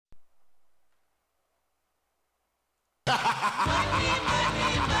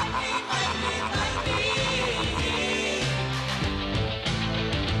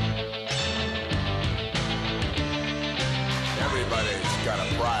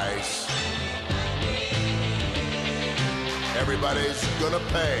price. Everybody's gonna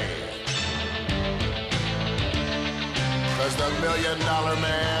pay. 'Cause the $1 Million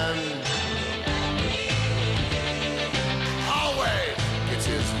Man always gets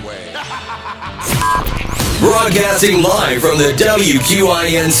his way. Broadcasting live from the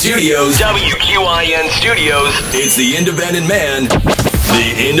WQIN studios. WQIN Studios. It's the Independent Man.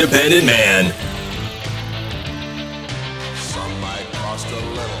 The Independent Man. Some might cost a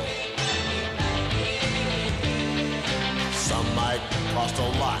little. Some might cost a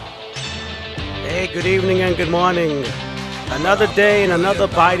lot. Hey, good evening and good morning. Another day and another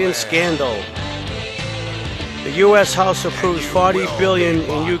Biden scandal. The U.S. House approves $40 billion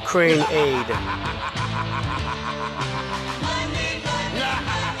in Ukraine aid.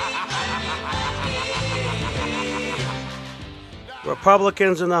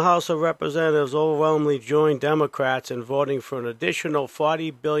 Republicans in the House of Representatives overwhelmingly joined Democrats in voting for an additional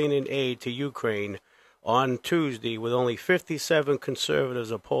 $40 billion in aid to Ukraine on Tuesday, with only 57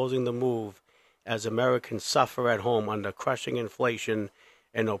 conservatives opposing the move as Americans suffer at home under crushing inflation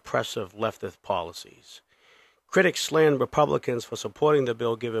and oppressive leftist policies. Critics slammed Republicans for supporting the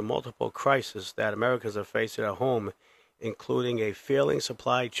bill given multiple crises that Americans are facing at home, including a failing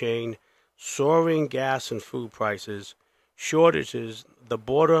supply chain, soaring gas and food prices, shortages, the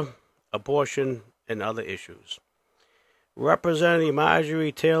border, abortion, and other issues. Representative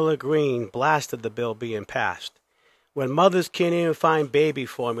Marjorie Taylor Greene blasted the bill being passed. When mothers can't even find baby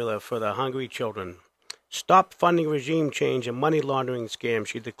formula for their hungry children. Stop funding regime change and money laundering scams,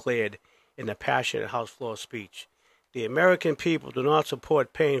 she declared in a passionate House floor speech. The American people do not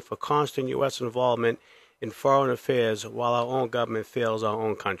support paying for constant U.S. involvement in foreign affairs while our own government fails our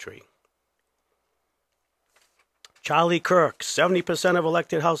own country. Charlie Kirk, 70% of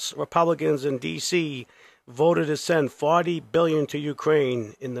elected House Republicans in D.C. voted to send $40 billion to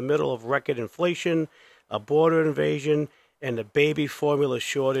Ukraine in the middle of record inflation, a border invasion, and a baby formula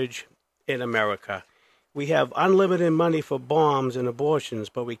shortage in America. We have unlimited money for bombs and abortions,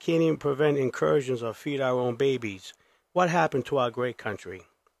 but we can't even prevent incursions or feed our own babies. What happened to our great country?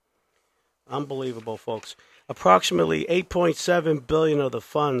 Unbelievable, folks. Approximately $8.7 billion of the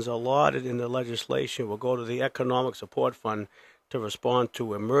funds allotted in the legislation will go to the Economic Support Fund to respond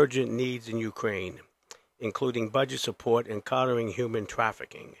to emergent needs in Ukraine, including budget support and countering human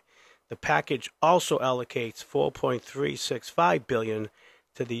trafficking. The package also allocates $4.365 billion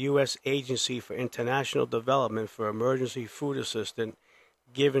to the U.S. Agency for International Development for emergency food assistance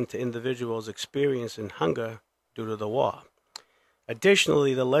given to individuals experiencing hunger due to the war.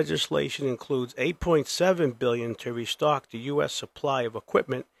 Additionally, the legislation includes $8.7 billion to restock the U.S. supply of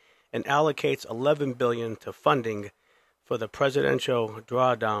equipment and allocates $11 billion to funding for the Presidential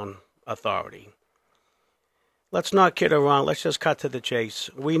Drawdown Authority. Let's not kid around. Let's just cut to the chase.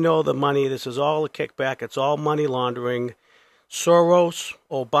 We know the money. This is all a kickback. It's all money laundering. Soros,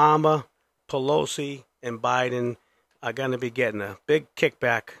 Obama, Pelosi, and Biden are going to be getting a big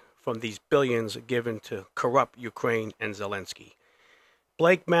kickback from these billions given to corrupt Ukraine and Zelensky.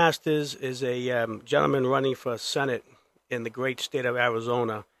 Blake Masters is a gentleman running for Senate in the great state of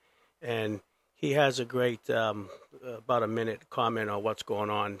Arizona, and he has a great, about a minute comment on what's going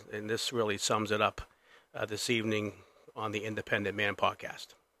on, and this really sums it up this evening on the Independent Man podcast.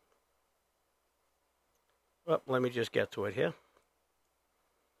 Well, let me just get to it here.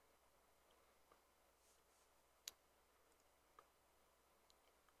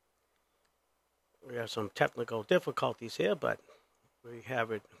 We have some technical difficulties here, but we have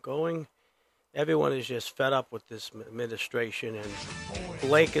it going. Everyone is just fed up with this administration, and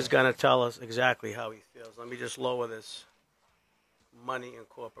Blake is going to tell us exactly how he feels. Let me just lower this money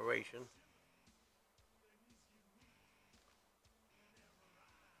incorporation.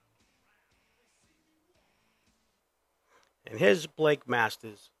 And here's Blake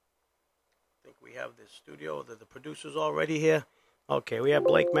Masters. I think we have the studio, the producers already here. Okay, we have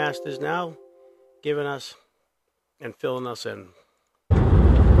Blake Masters now giving us and filling us in.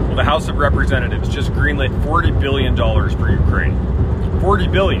 Well, the House of Representatives just greenlit $40 billion for Ukraine. $40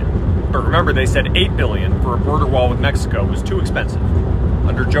 billion. But remember, they said $8 billion for a border wall with Mexico was too expensive.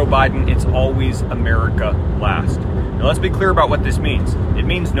 Under Joe Biden, it's always America last. Now, let's be clear about what this means. It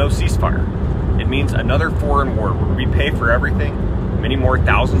means no ceasefire. It means another foreign war where we pay for everything. Many more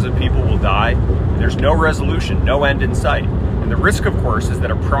thousands of people will die. And there's no resolution, no end in sight. And the risk, of course, is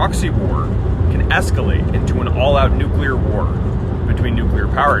that a proxy war can escalate into an all-out nuclear war between nuclear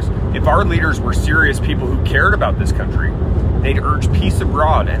powers. If our leaders were serious people who cared about this country, they'd urge peace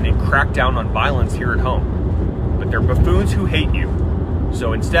abroad and they'd crack down on violence here at home. But they're buffoons who hate you.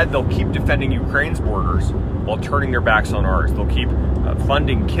 So instead, they'll keep defending Ukraine's borders while turning their backs on ours. They'll keep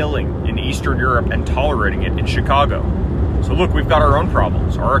funding killing in Eastern Europe and tolerating it in Chicago. So look, we've got our own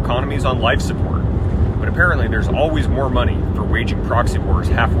problems. Our economy's on life support. But apparently there's always more money for waging proxy wars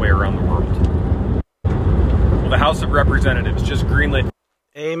halfway around the world. Well, the House of Representatives just greenlit.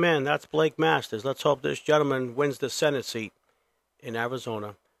 Amen. That's Blake Masters. Let's hope this gentleman wins the Senate seat in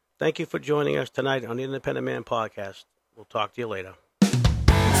Arizona. Thank you for joining us tonight on the Independent Man Podcast. We'll talk to you later.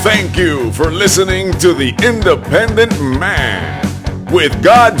 Thank you for listening to The Independent Man. With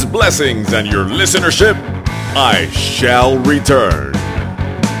God's blessings and your listenership, I shall return.